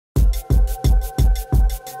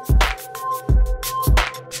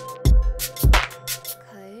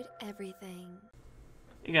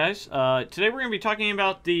Hey guys, today we're going to be talking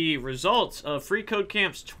about the results of Free Code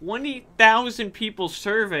Camp's 20,000 people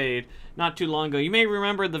surveyed not too long ago. You may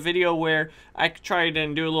remember the video where I tried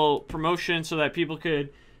and do a little promotion so that people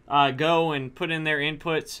could go and put in their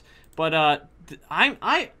inputs. But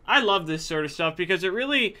I love this sort of stuff because it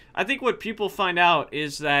really, I think what people find out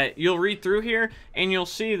is that you'll read through here and you'll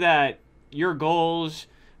see that your goals,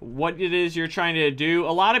 what it is you're trying to do,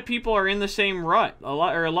 a lot of people are in the same rut. A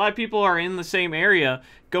lot of people are in the same area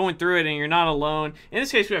going through it, and you're not alone. In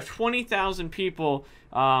this case, we have 20,000 people,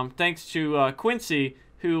 thanks to Quincy,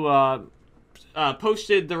 who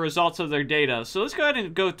posted the results of their data. So let's go ahead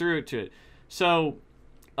and go through it. So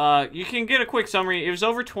you can get a quick summary. It was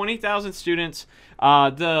over 20,000 students.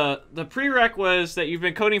 The prereq was that you've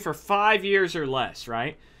been coding for 5 years or less,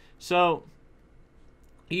 right? So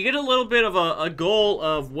you get a little bit of a goal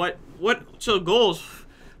of goals.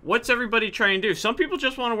 What's everybody trying to do? Some people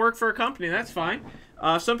just want to work for a company. That's fine.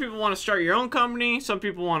 Some people want to start your own company. Some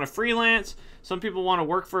people want to freelance. Some people want to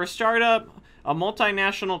work for a startup, a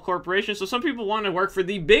multinational corporation. So some people want to work for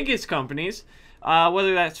the biggest companies,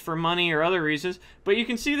 whether that's for money or other reasons. But you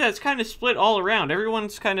can see that it's kind of split all around.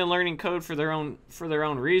 Everyone's kind of learning code for their own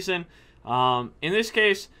reason. In this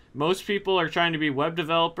case, most people are trying to be web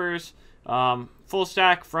developers. Full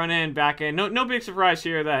stack, front end, back end. No big surprise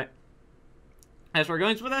here that as we're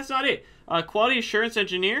going, but that's not it. Quality assurance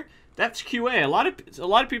engineer, that's QA. A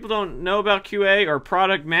lot of people don't know about QA or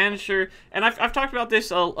product manager, and I've talked about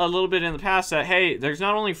this a little bit in the past. That hey, there's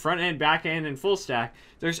not only front end, back end, and full stack.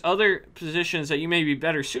 There's other positions that you may be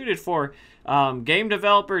better suited for. Game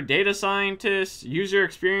developer, data scientist, user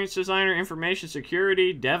experience designer, information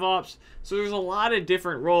security, DevOps. So there's a lot of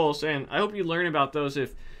different roles, and I hope you learn about those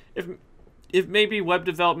if maybe web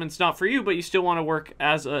development's not for you, but you still want to work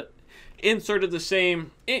as in sort of the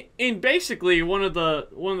same, in basically one of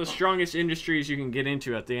the strongest industries you can get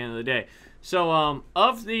into at the end of the day. So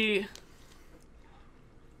of the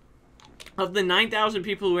 9,000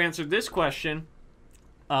 people who answered this question,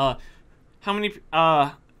 how many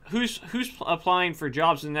who's applying for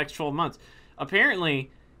jobs in the next 12 months?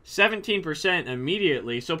 Apparently 17%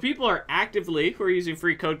 immediately. So people are actively, who are using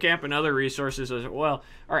Free Code Camp and other resources as well,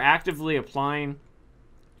 are actively applying.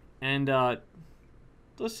 And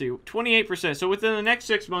let's see, 28%. So within the next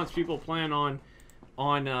 6 months, people plan on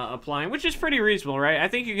applying, which is pretty reasonable, right? I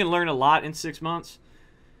think you can learn a lot in 6 months.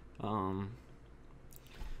 50%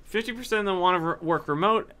 of them want to work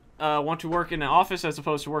remote. Want to work in an office as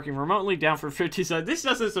opposed to working remotely, down for 50. So this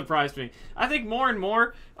doesn't surprise me. I think more and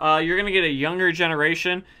more you're going to get a younger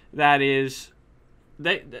generation that is,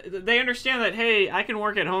 they understand that, hey, I can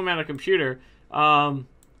work at home at a computer, and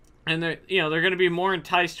they're going to be more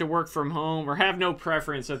enticed to work from home or have no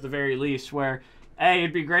preference at the very least, where, hey,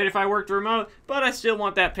 it'd be great if I worked remote, but I still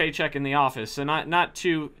want that paycheck in the office. So not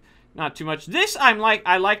too much. This I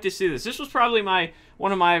like to see this. This was probably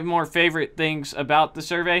one of my more favorite things about the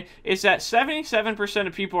survey, is that 77%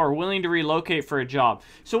 of people are willing to relocate for a job.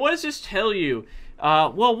 So what does this tell you?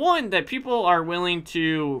 Well, one, that people are willing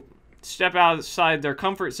to step outside their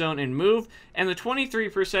comfort zone and move, and the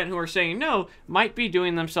 23% who are saying no might be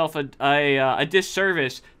doing themselves a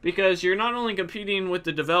disservice, because you're not only competing with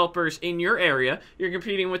the developers in your area, you're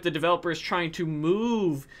competing with the developers trying to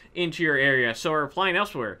move into your area, so are applying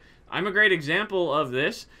elsewhere. I'm a great example of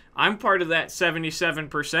this. I'm part of that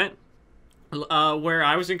 77%, where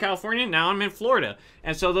I was in California, now I'm in Florida.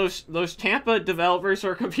 And so those Tampa developers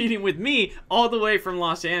are competing with me all the way from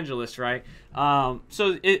Los Angeles, right?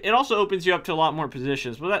 So it also opens you up to a lot more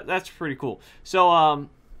positions, but that's pretty cool. So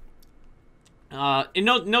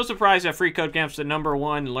no surprise that Free Code Camp's the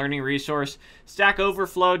 #1 learning resource. Stack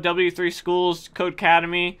Overflow, W3 Schools,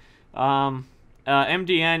 Codecademy,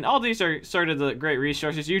 MDN, all these are sort of the great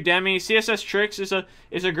resources. Udemy, CSS Tricks is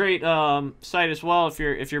a great site as well if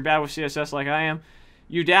you're bad with CSS like I am.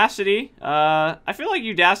 Udacity, I feel like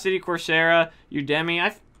Udacity, Coursera,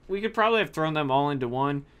 Udemy, we could probably have thrown them all into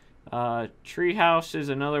one. Treehouse is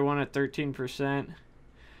another one at 13%.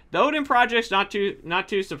 The Odin project's not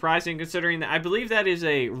too surprising, considering that I believe that is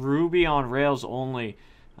a Ruby on Rails only.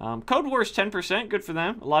 Code Wars 10%, good for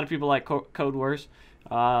them. A lot of people like Code Wars.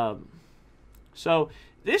 So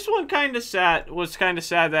this one was kind of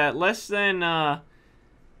sad that less than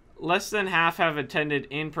half have attended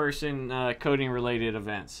in-person coding related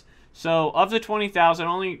events. So of the 20,000,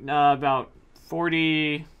 only about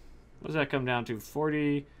 40, what does that come down to?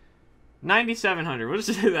 9,700. What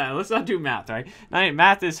does that? Let's not do math, right?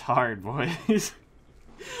 Math is hard, boys.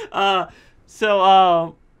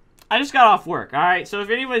 I just got off work, all right? So if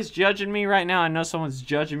anybody's judging me right now, I know someone's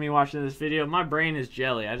judging me watching this video. My brain is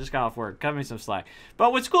jelly. I just got off work. Cut me some slack.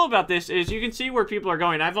 But what's cool about this is you can see where people are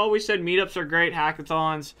going. I've always said meetups are great,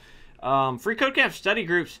 hackathons, free code camp study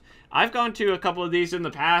groups. I've gone to a couple of these in the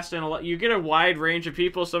past, and you get a wide range of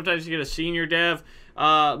people. Sometimes you get a senior dev.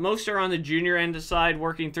 Most are on the junior end of side,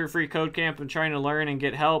 working through free code camp and trying to learn and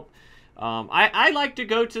get help. I like to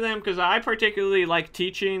go to them because I particularly like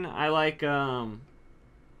teaching. I like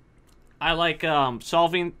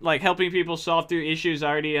solving, like helping people solve through issues I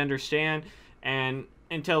already understand, and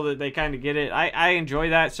until they kind of get it. I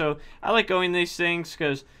enjoy that, so I like going to these things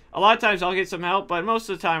because a lot of times I'll get some help, but most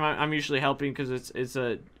of the time I'm usually helping because it's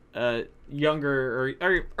a younger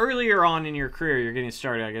or earlier on in your career you're getting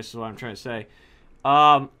started, I guess is what I'm trying to say.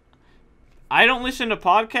 I don't listen to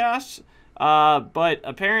podcasts, but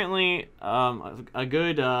apparently a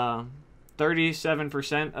good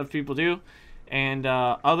 37% of people do, and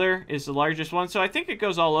other is the largest one, so I think it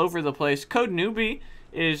goes all over the place. Code Newbie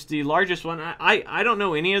is the largest one. I don't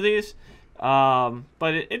know any of these, but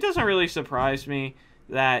it doesn't really surprise me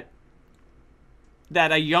that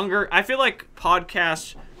a younger... I feel like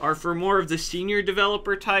podcasts are for more of the senior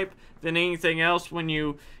developer type than anything else. When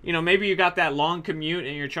you know, maybe you got that long commute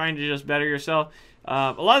and you're trying to just better yourself.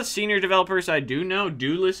 A lot of senior developers I do know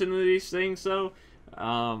do listen to these things, though.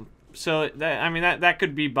 So that, I mean, that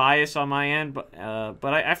could be bias on my end, but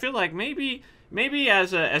I feel like maybe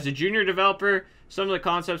as a junior developer, some of the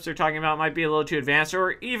concepts they're talking about might be a little too advanced,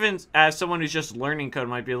 or even as someone who's just learning code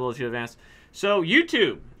might be a little too advanced. So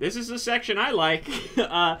YouTube, this is the section I like.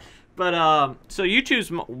 So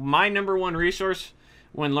YouTube's my 00 resource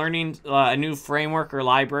when learning a new framework or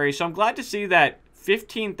library. So I'm glad to see that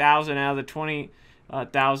 15,000 out of the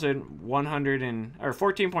 20,100 or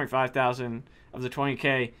 14.5 thousand of the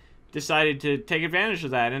 20K decided to take advantage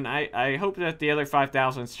of that, and I hope that the other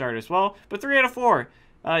 5,000 start as well. But 3 out of 4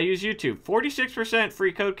 use YouTube. 46%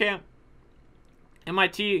 free code camp.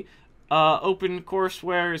 MIT open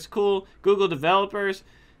courseware is cool. Google developers.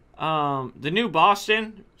 The new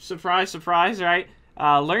Boston, surprise, surprise, right?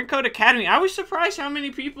 Learn Code Academy. I was surprised how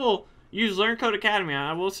many people use Learn Code Academy.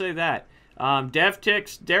 I will say that.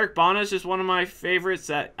 DevTix, Derek Bonas is one of my favorites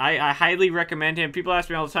that I highly recommend him. People ask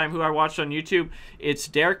me all the time who I watched on YouTube. It's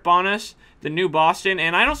Derek Bonas, the new Boston,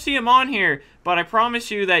 and I don't see him on here, but I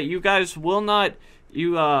promise you that you guys will not,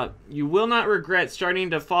 you will not regret starting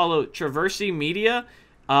to follow Traversy Media.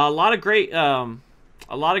 A lot of great tutorials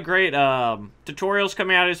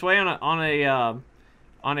coming out his way on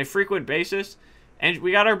a frequent basis. And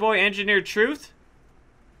we got our boy Engineered Truth.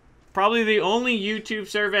 Probably the only YouTube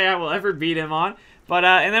survey I will ever beat him on. But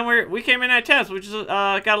and then we came in at 10th, which is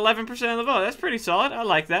got 11% of the vote. That's pretty solid. I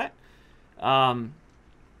like that. Of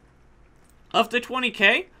the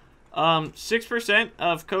 20K, 6%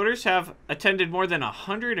 of coders have attended more than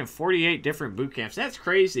 148 different boot camps. That's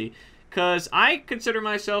crazy, because I consider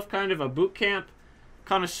myself kind of a boot camp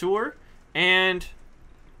connoisseur, and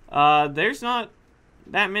there's not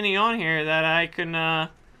that many on here that I can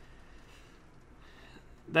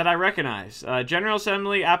that I recognize. General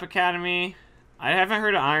Assembly, App Academy. I haven't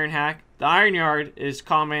heard of Iron Hack. The Iron Yard is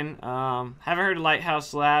common. Haven't heard of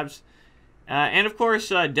Lighthouse Labs, and of course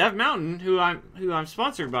Dev Mountain, who I'm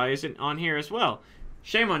sponsored by, isn't on here as well.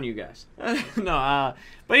 Shame on you guys. No,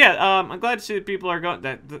 but yeah, I'm glad to see that people are going.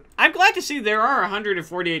 I'm glad to see there are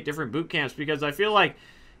 148 different boot camps, because I feel like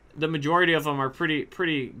the majority of them are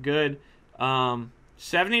pretty good.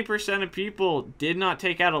 70% of people did not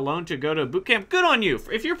take out a loan to go to a boot camp. Good on you.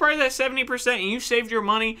 If you're part of that 70% and you saved your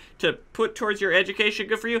money to put towards your education,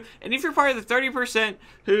 good for you. And if you're part of the 30%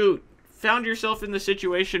 who found yourself in the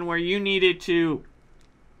situation where you needed to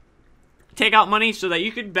take out money so that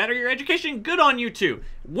you could better your education, good on you too.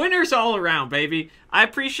 Winners all around, baby. I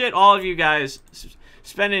appreciate all of you guys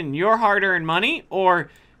spending your hard-earned money or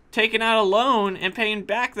taking out a loan and paying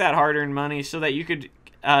back that hard-earned money so that you could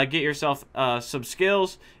get yourself some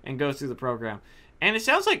skills and go through the program. And it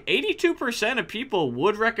sounds like 82% of people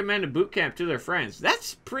would recommend a boot camp to their friends.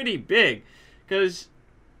 That's pretty big, because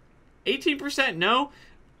 18% no.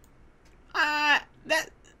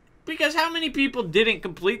 Because how many people didn't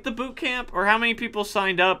complete the boot camp, or how many people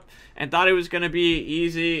signed up and thought it was going to be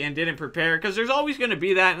easy and didn't prepare? Because there's always going to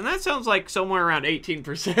be that, and that sounds like somewhere around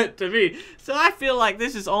 18% to me. So I feel like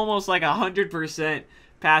this is almost like 100%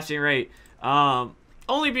 passing rate.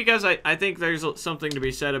 Only because I think there's something to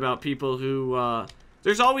be said about people who,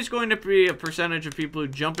 there's always going to be a percentage of people who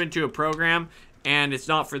jump into a program and it's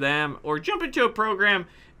not for them, or jump into a program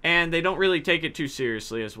and they don't really take it too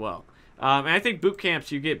seriously as well. And I think boot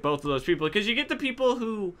camps, you get both of those people, because you get the people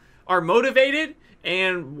who are motivated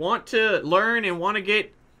and want to learn and want to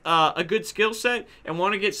get a good skill set and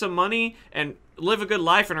want to get some money and live a good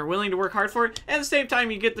life and are willing to work hard for it. At the same time,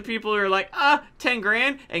 you get the people who are like, 10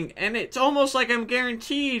 grand, and it's almost like I'm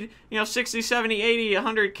guaranteed, 60, 70, 80,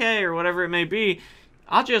 100K or whatever it may be.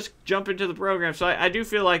 I'll just jump into the program. So I do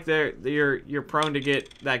feel like you're prone to get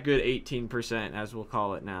that good 18%, as we'll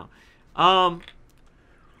call it now.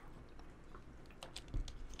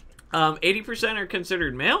 80% are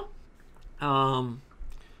considered male.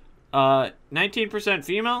 19%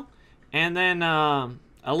 female, and then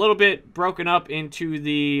a little bit broken up into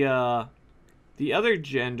the other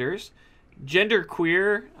genders. Gender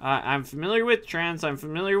queer, I'm familiar with. Trans, I'm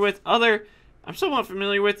familiar with. Other, I'm somewhat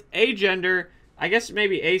familiar with. Agender, I guess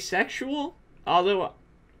maybe asexual, although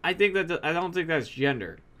I don't think that's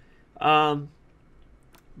gender. But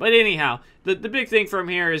anyhow, the big thing from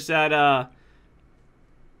here is that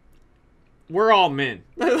we're all men.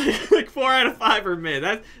 Like 4 out of 5 are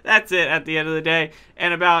men. That's it at the end of the day.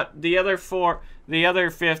 And about the other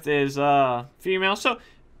 5th is female. So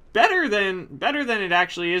better than it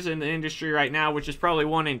actually is in the industry right now, which is probably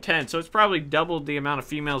 1 in 10. So it's probably doubled the amount of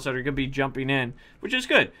females that are going to be jumping in, which is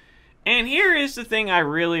good. And here is the thing I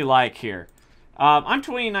really like here. I'm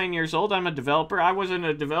 29 years old. I'm a developer. I wasn't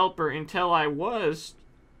a developer until I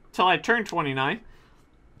turned 29.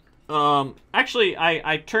 Actually,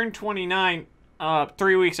 I turned 29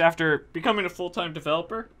 3 weeks after becoming a full-time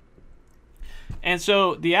developer. And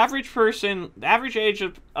so the average age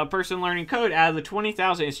of a person learning code out of the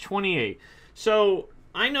 20,000 is 28. So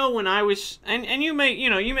I know when I was, and you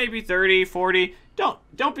may be 30, 40.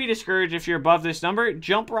 Don't be discouraged if you're above this number.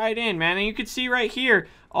 Jump right in, man. And you can see right here,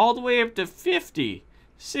 all the way up to 50,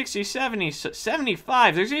 60, 70,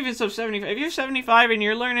 75. There's even some 75. If you're 75 and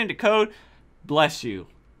you're learning to code, bless you.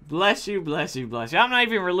 Bless you, bless you, bless you. I'm not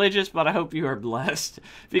even religious, but I hope you are blessed,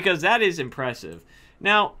 because that is impressive.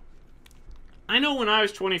 Now, I know when I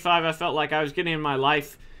was 25, I felt like I was getting in my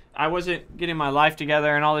life. I wasn't getting my life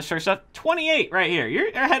together and all this sort of stuff. 28 right here. You're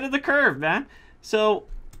ahead of the curve, man. So,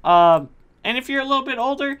 and if you're a little bit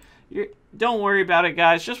older, don't worry about it,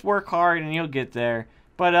 guys. Just work hard and you'll get there.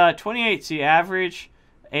 But 28 is the average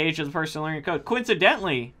age of the person learning code.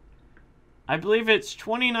 Coincidentally, I believe it's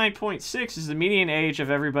 29.6 is the median age of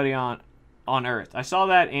everybody on Earth. I saw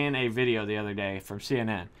that in a video the other day from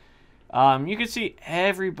CNN. You can see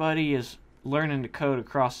everybody is learning to code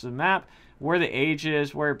across the map, where the age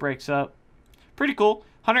is, where it breaks up. Pretty cool.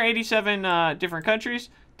 187 different countries.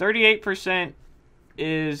 38%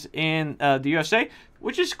 is in the USA,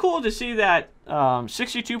 which is cool to see that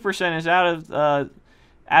 62% is out of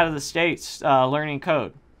the states learning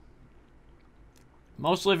code.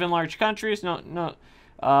 Most live in large countries. About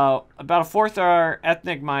a fourth are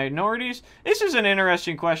ethnic minorities. This is an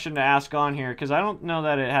interesting question to ask on here, because I don't know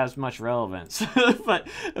that it has much relevance. but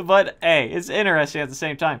hey, it's interesting at the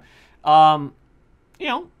same time. About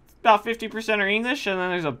 50% are English, and then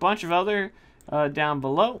there's a bunch of other down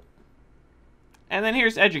below. And then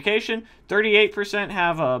here's education. 38%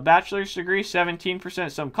 have a bachelor's degree, 17%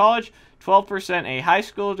 some college, 12% a high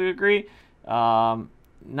school degree, 9%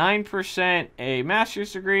 a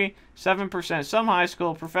master's degree, 7% some high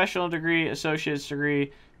school, professional degree, associate's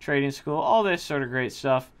degree, trading school, all this sort of great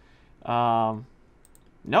stuff. No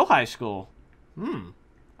high school.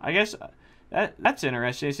 I guess that's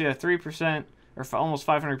interesting. You see that 3% or almost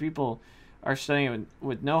 500 people are studying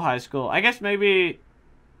with no high school. I guess maybe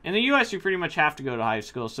in the U.S. you pretty much have to go to high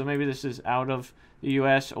school, so maybe this is out of the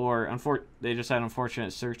U.S. or they just had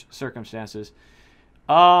unfortunate circumstances.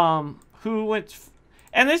 Who went?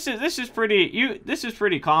 And this is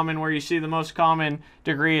pretty common, where you see the most common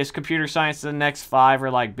degree is computer science. The next 5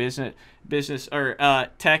 are like business or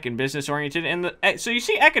tech and business oriented. And so you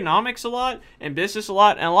see economics a lot and business a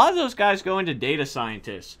lot, and a lot of those guys go into data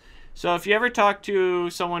scientists. So if you ever talk to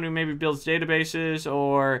someone who maybe builds databases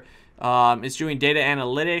or is doing data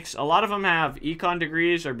analytics, a lot of them have econ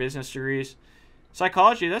degrees or business degrees.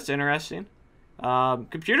 Psychology, that's interesting.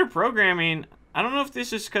 Computer programming, I don't know if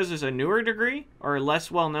this is because it's a newer degree or less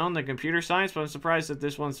well known than computer science, but I'm surprised that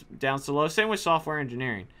this one's down so low. Same with software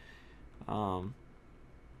engineering. 2/3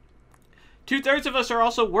 of us are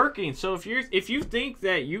also working. So if you think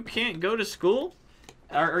that you can't go to school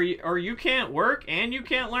or you can't work and you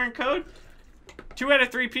can't learn code, 2 out of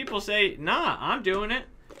 3 people say, nah, I'm doing it,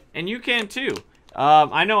 and you can too.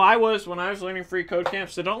 I know I was when I was learning free code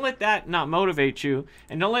camps, so don't let that not motivate you,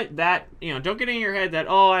 and don't let that, don't get in your head that,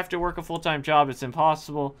 oh, I have to work a full-time job, it's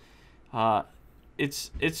impossible. And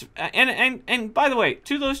by the way,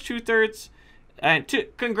 to those 2/3, and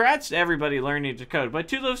congrats to everybody learning to code, but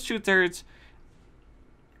to those 2/3,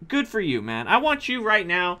 good for you, man. I want you right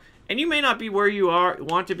now, and you may not be where you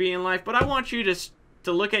want to be in life, but I want you to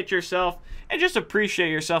to look at yourself and just appreciate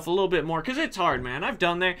yourself a little bit more, because it's hard, man. I've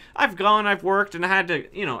done there. I've worked, and I had to,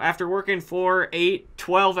 you know, after working 4, 8,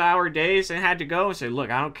 12-hour days, and had to go and say, look,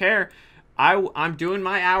 I don't care. I'm doing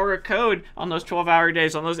my hour of code on those 12-hour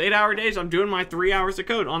days. On those 8-hour days, I'm doing my 3 hours of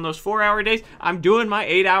code. On those 4-hour days, I'm doing my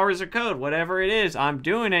 8 hours of code. Whatever it is, I'm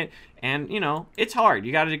doing it. And, you know, it's hard.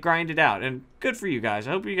 You got to grind it out. And good for you guys.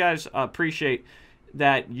 I hope you guys appreciate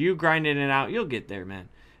that you grinding it out. You'll get there, man.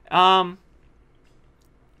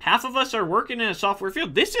 Half of us are working in a software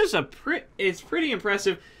field. This is it's pretty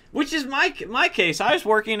impressive, which is my case. I was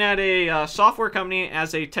working at a software company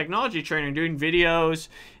as a technology trainer, doing videos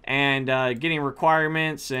and getting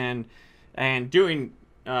requirements and doing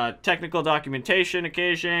technical documentation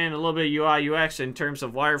occasion, a little bit of UI UX in terms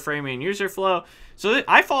of wireframing and user flow. So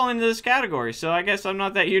I fall into this category. So I guess I'm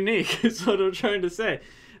not that unique. Is what I'm trying to say.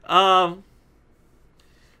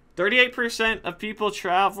 38% of people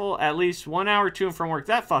travel at least 1 hour to and from work.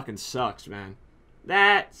 That fucking sucks, man.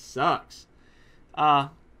 That sucks. Spend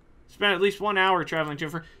at least 1 hour traveling to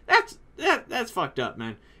and from. That's fucked up,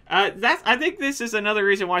 man. I think this is another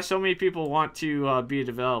reason why so many people want to be a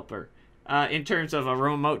developer. In terms of a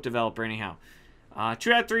remote developer, anyhow. 2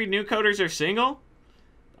 out of 3 new coders are single.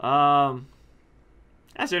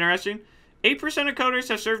 That's interesting. 8% of coders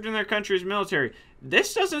have served in their country's military.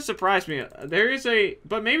 This doesn't surprise me.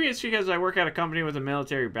 But maybe it's because I work at a company with a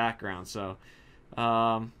military background. So,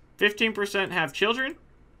 15% have children.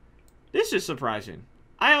 This is surprising.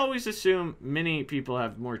 I always assume many people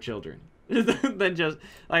have more children than just,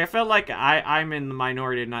 like, I felt like I'm in the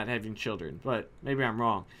minority of not having children, but maybe I'm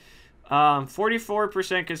wrong.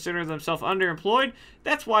 44% consider themselves underemployed.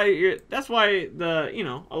 That's why a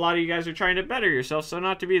lot of you guys are trying to better yourself so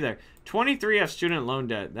not to be there. 23 have student loan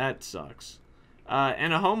debt. That sucks.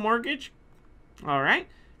 And a home mortgage. All right.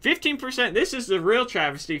 15%. This is the real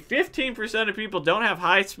travesty. 15% of people don't have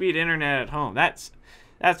high-speed internet at home. That's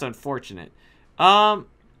unfortunate.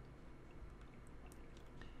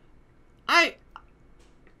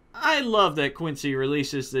 I love that Quincy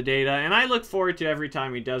releases the data, and I look forward to every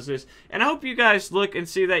time he does this. And I hope you guys look and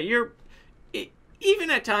see that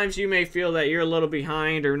even at times you may feel that you're a little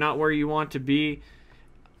behind or not where you want to be,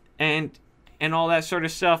 and all that sort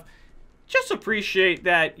of stuff. Just appreciate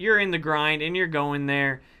that you're in the grind and you're going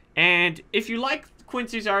there. And if you like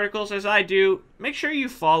Quincy's articles, as I do, make sure you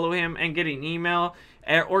follow him and get an email,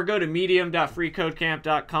 or go to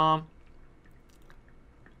medium.freecodecamp.com.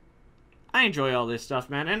 I enjoy all this stuff,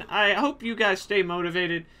 man, and I hope you guys stay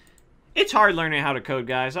motivated. It's hard learning how to code,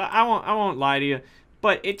 guys. I won't lie to you,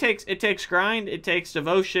 but it takes grind, it takes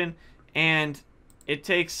devotion, and it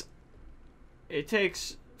takes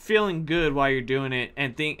feeling good while you're doing it,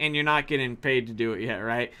 and you're not getting paid to do it yet,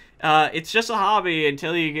 right? It's just a hobby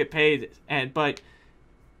until you get paid, but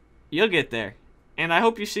you'll get there. And I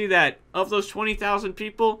hope you see that of those 20,000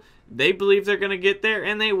 people, they believe they're gonna get there,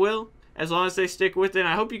 and they will. As long as they stick with it.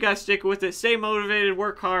 I hope you guys stick with it. Stay motivated.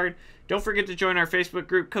 Work hard. Don't forget to join our Facebook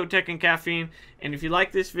group, Code Tech and Caffeine. And if you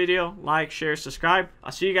like this video, like, share, subscribe.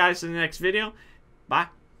 I'll see you guys in the next video. Bye.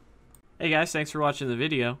 Hey guys, thanks for watching the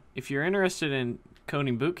video. If you're interested in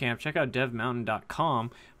coding bootcamp, check out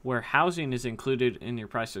devmountain.com, where housing is included in your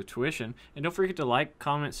price of tuition. And don't forget to like,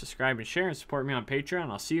 comment, subscribe, and share, and support me on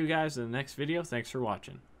Patreon. I'll see you guys in the next video. Thanks for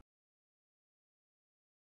watching.